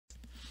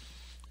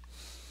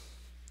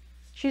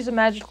She's a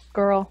magical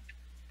girl.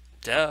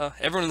 Duh.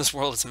 Everyone in this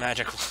world is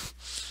magical.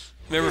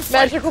 Remember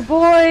fight. Magical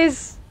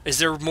boys! Is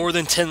there more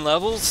than 10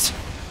 levels?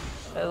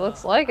 It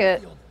looks like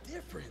it.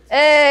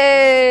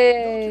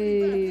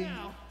 Hey!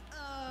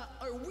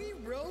 Are we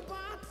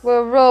robots?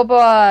 We're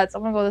robots.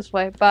 I'm gonna go this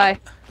way. Bye.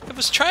 I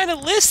was trying to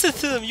listen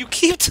to them. You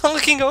keep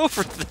talking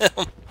over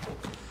them.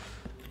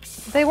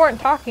 They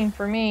weren't talking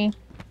for me.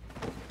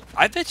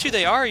 I bet you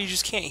they are. You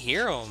just can't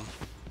hear them.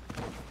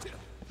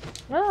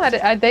 No,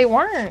 they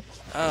weren't.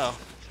 Oh.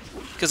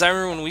 Because I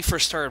remember when we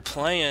first started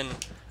playing,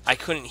 I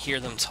couldn't hear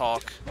them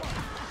talk.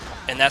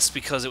 And that's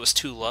because it was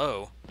too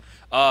low.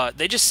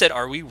 They just said,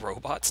 "Are we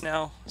robots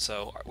now?"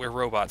 So, we're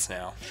robots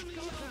now.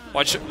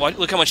 Watch,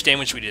 look how much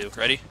damage we do.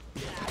 Ready?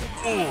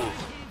 Ooh.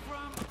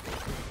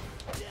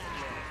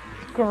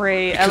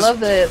 Great. I love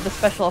the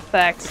special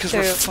effects, Because too.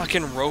 we're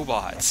fucking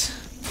robots.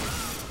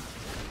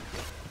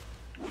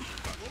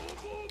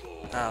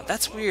 Oh,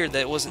 that's weird that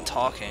it wasn't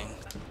talking.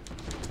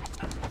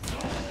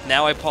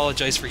 Now I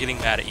apologize for getting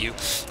mad at you.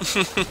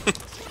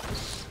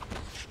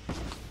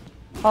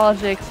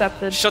 Apology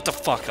accepted. Shut the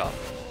fuck up.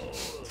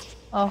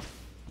 Oh.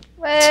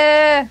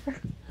 Eh.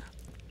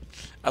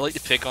 I like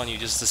to pick on you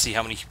just to see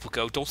how many people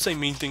go, "Don't say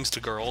mean things to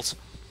girls."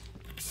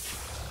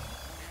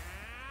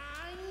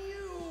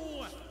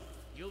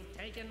 You've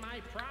taken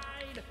my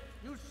pride.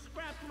 You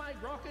scrapped my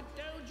rocket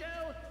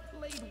dojo,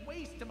 laid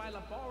waste to my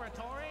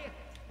laboratory,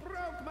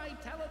 broke my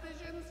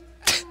televisions,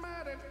 and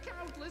murdered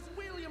countless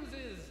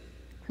Williamses.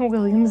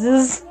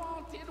 Williamses. All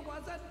I wanted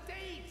was a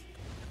date.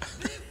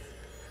 This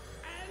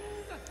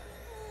ends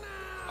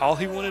now. All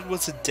he wanted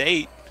was a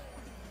date.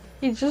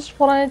 He just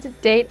wanted to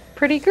date a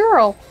pretty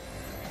girl.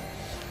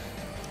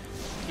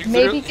 You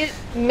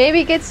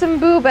Maybe get some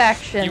boob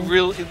action. You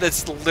really,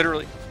 that's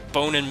literally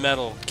bone and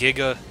metal,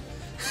 Giga.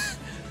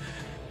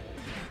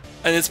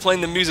 And it's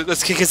playing the music,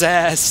 let's kick his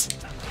ass.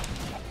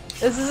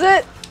 This is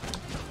it.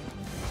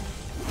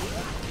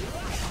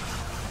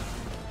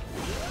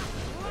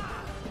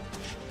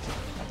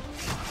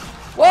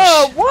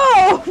 Whoa,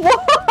 whoa,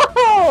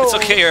 whoa! It's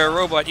okay, you're a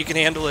robot, you can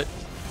handle it.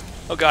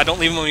 Oh god, don't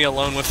leave me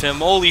alone with him.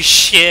 Holy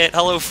shit,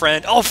 hello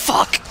friend. Oh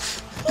fuck!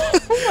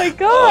 Oh my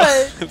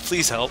god!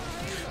 Please help.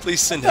 Please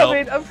send I'm help.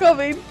 coming, I'm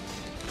coming.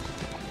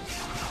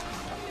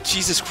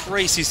 Jesus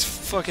Christ, he's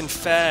fucking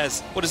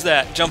fast. What is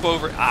that? Jump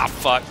over. Ah,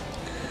 fuck.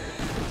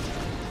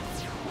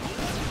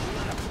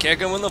 Kick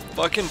him in the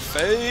fucking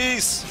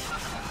face.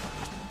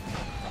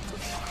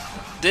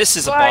 This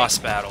is a boss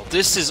battle.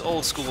 This is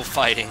old school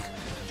fighting.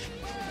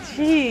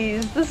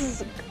 Jeez, this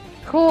is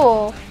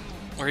cool.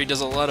 Where he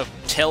does a lot of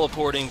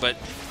teleporting, but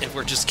if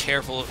we're just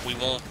careful, we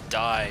won't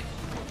die.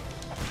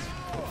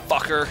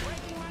 Fucker.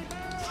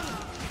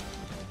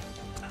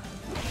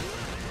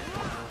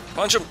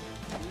 Punch him.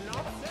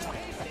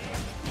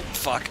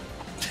 Fuck.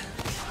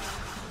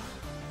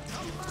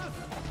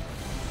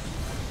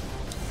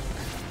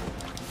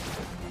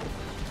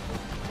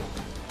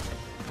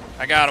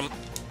 I got him.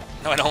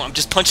 No, I don't. I'm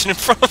just punching in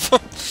front of him.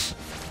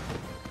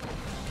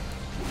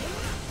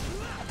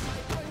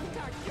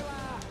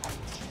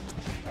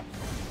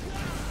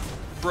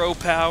 Bro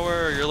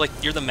power.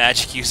 You're the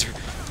magic user.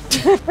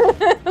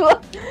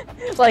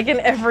 Like in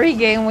every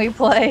game we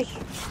play.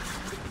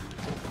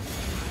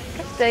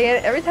 Dang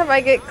it, every time I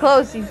get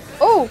close, you...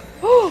 Oh!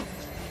 Oh!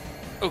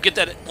 Oh, get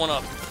that one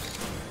up.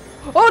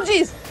 Oh,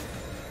 jeez!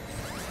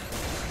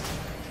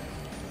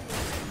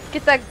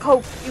 Get that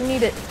coke, you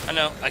need it. I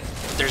know.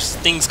 There's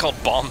things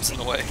called bombs in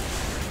the way.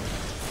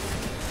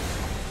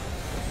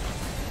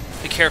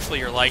 Be careful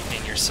you're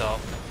lightning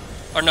yourself.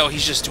 Or no,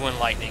 he's just doing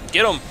lightning.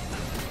 Get him!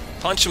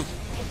 Punch him.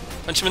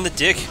 Punch him in the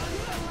dick.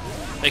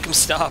 Make him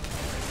stop.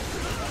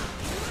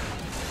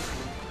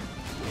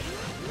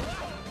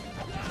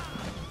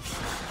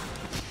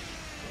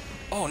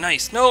 Oh,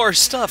 nice. No, our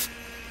stuff.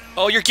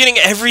 Oh, you're getting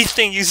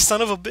everything, you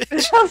son of a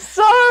bitch. I'm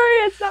sorry,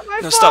 it's not my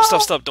No,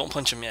 fault. stop. Don't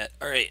punch him yet.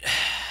 Alright.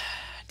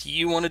 Do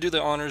you want to do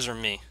the honors or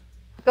me?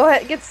 Go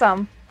ahead, get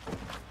some.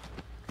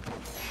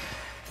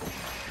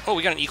 Oh,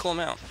 we got an equal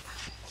amount.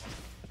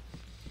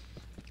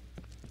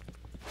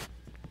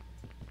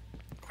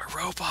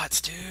 We're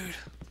robots, dude.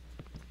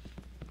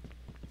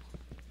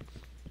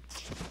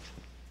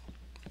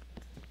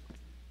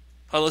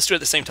 Oh, let's do it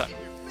at the same time.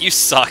 You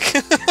suck.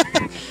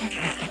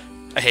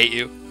 I hate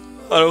you.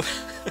 Oh.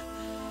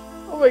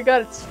 Oh my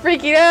god, it's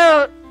freaking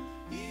out!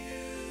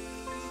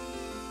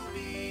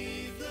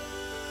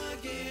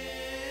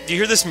 Do you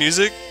hear this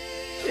music?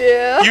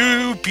 Yeah.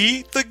 You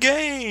beat the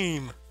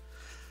game!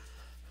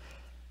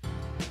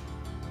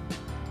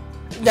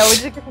 No, we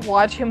just get to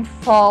watch him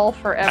fall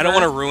forever. I don't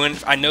want to ruin...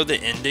 I know the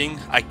ending.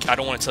 I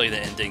don't want to tell you the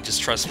ending.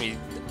 Just trust me.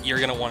 You're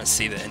going to want to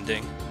see the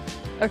ending.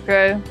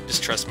 Okay.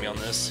 Just trust me on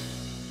this.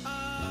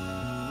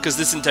 Because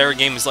this entire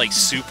game is like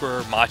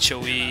super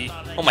macho-y.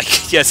 Oh my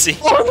god, yeah, see?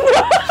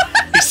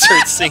 He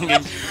starts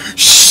singing.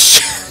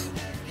 Shh!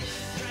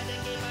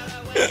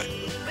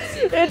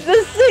 It's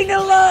a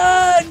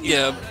sing-along!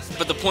 Yeah,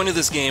 but the point of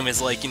this game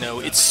is like, you know,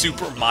 it's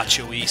super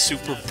macho-y,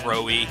 super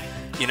bro-y.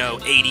 You know,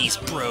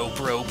 80s bro,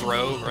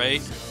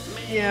 right?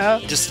 Yeah.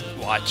 Just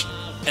watch.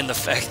 And the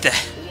fact that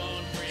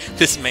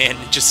this man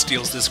just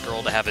steals this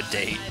girl to have a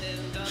date.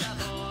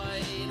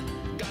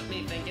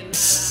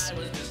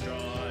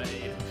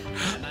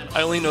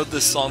 I only know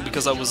this song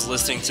because I was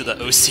listening to the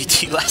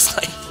OCT last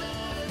night.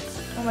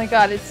 Oh my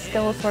god, it's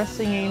Skeletor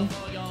singing.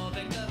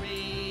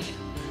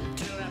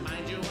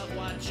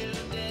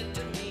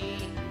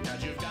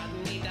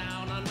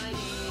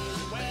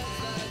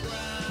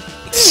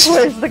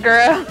 Where's the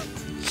ground?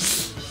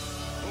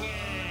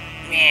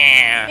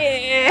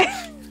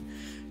 Yeah.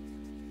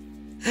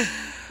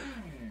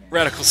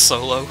 Radical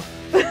solo.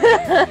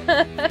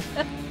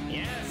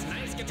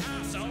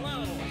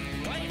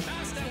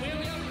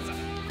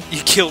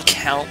 You killed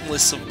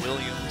countless of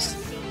Williams.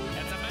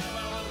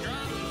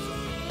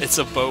 It's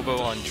a Bobo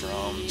on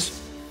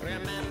drums.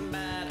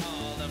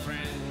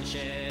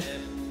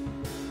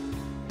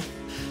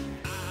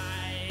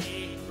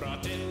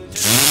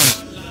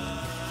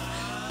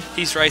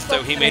 He's right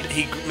though. He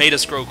made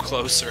us grow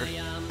closer.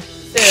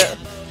 Yeah.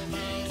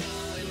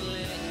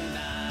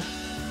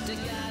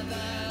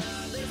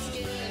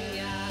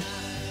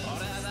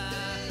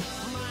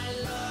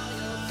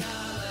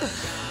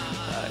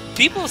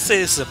 People say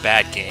this is a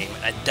bad game.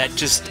 I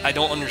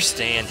don't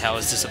understand how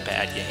is this a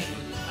bad game.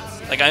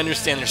 Like, I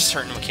understand there's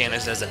certain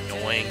mechanics that's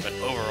annoying, but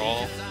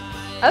overall,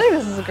 I think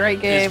this is a great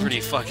it's game. a pretty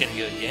fucking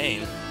good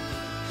game.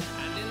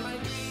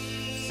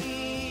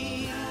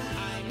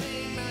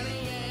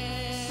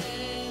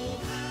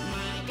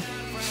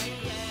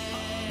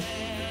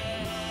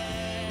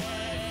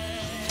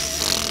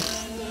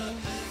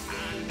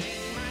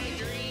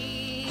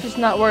 Just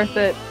not worth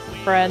it,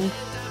 friend.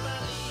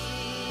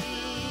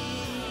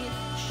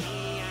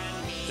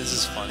 This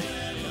is funny.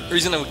 The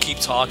reason I would keep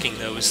talking,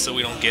 though, is so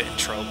we don't get in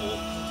trouble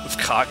with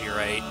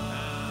copyright.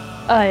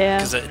 Oh yeah.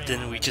 Because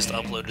then we just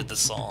uploaded the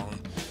song,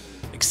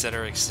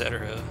 etc.,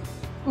 etc.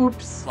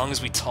 Oops. As long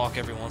as we talk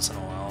every once in a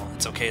while,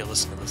 it's okay to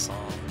listen to the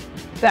song.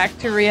 Back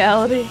to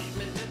reality.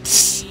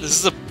 This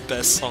is the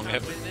best song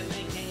ever.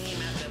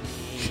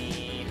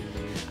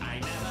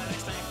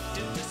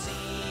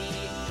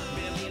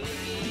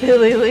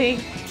 Billy Lee.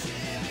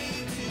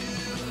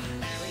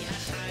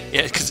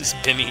 Yeah, because it's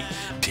Bimmy.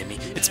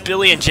 It's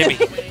Billy and Jimmy.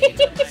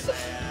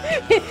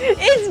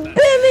 It's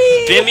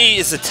Bimmy! Bimmy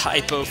is a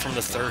typo from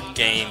the third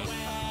game,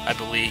 I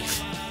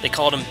believe. They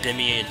called him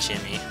Bimmy and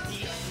Jimmy.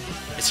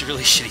 It's a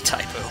really shitty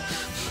typo.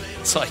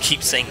 So I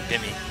keep saying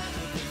Bimmy.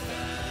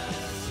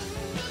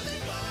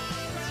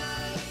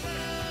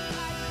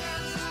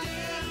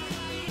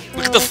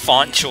 Look at the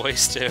font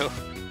choice, too.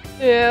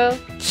 Yeah.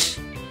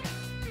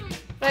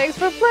 Thanks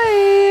for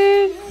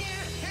playing!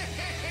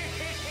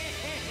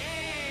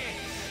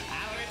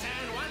 I'll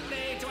return one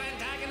day to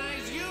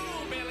antagonize you,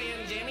 Billy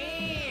and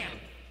Jimmy.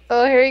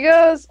 Oh, here he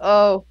goes.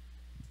 Oh.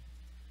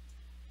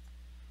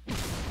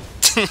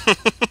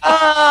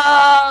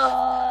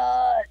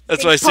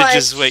 That's why I said punch.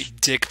 just wait,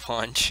 dick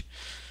punch.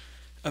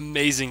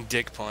 Amazing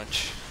dick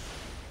punch.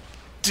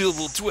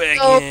 Double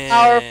dragon. So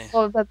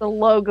powerful that the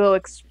logo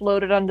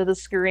exploded onto the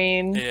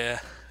screen. Yeah.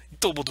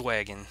 Double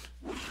dragon.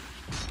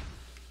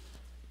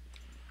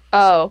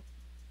 Oh.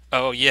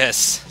 Oh,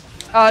 yes.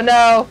 Oh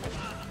no.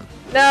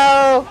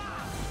 No!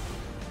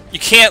 You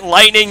can't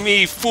lightning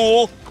me,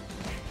 fool!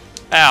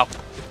 Ow.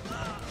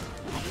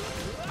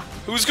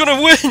 Who's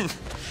gonna win?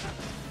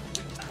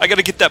 I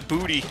gotta get that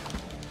booty.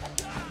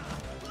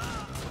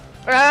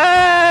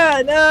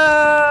 Ah,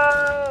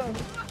 no!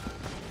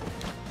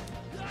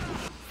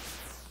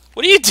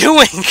 What are you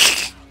doing?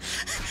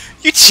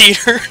 You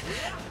cheater.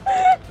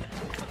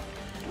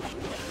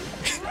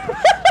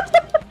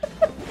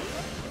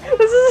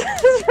 This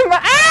is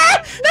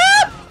my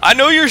no! I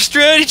know your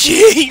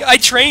strategy. I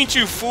trained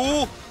you,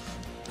 fool.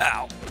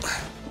 Ow.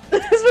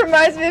 This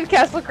reminds me of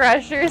Castle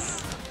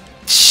Crashers.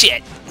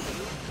 Shit.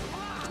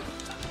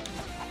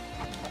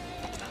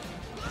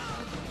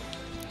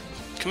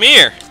 Come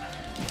here.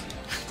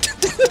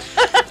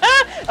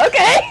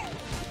 Okay.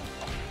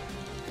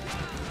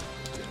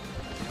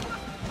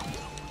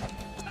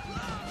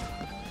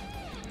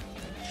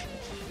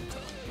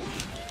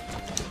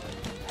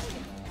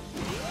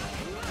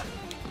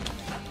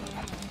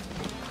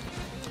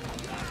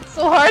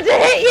 So hard to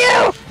hit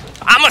you.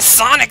 I'm a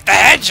Sonic the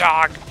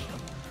Hedgehog.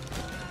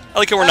 I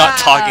like how we're not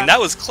talking. That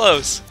was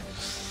close.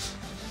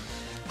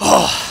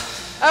 Oh.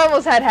 I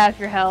almost had half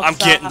your health. I'm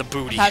so getting the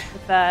booty. I'm happy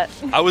with that.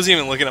 I wasn't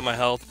even looking at my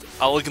health.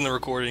 I'll look in the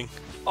recording.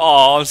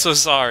 Oh, I'm so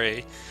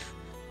sorry.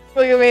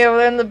 Look at me over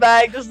there in the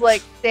bag, just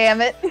like, damn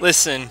it.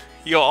 Listen,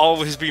 you'll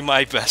always be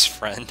my best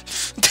friend.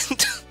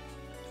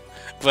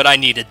 But I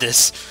needed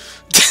this.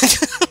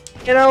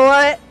 You know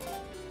what?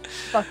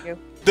 Fuck you.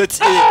 That's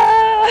it.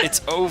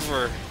 It's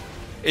over.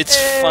 It's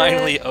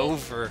finally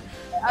over.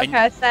 I'm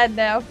kind of sad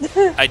now.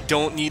 I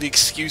don't need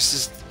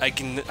excuses. I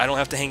don't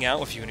have to hang out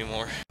with you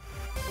anymore.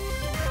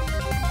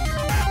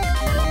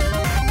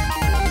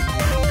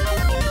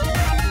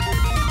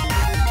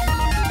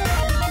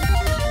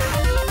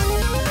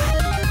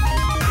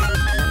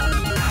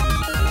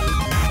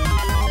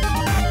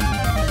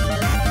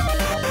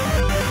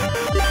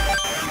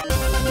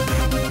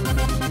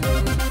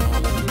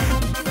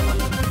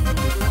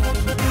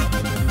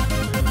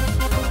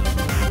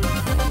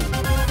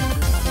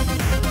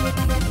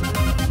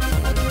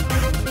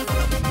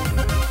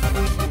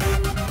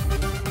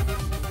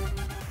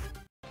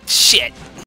 Shit.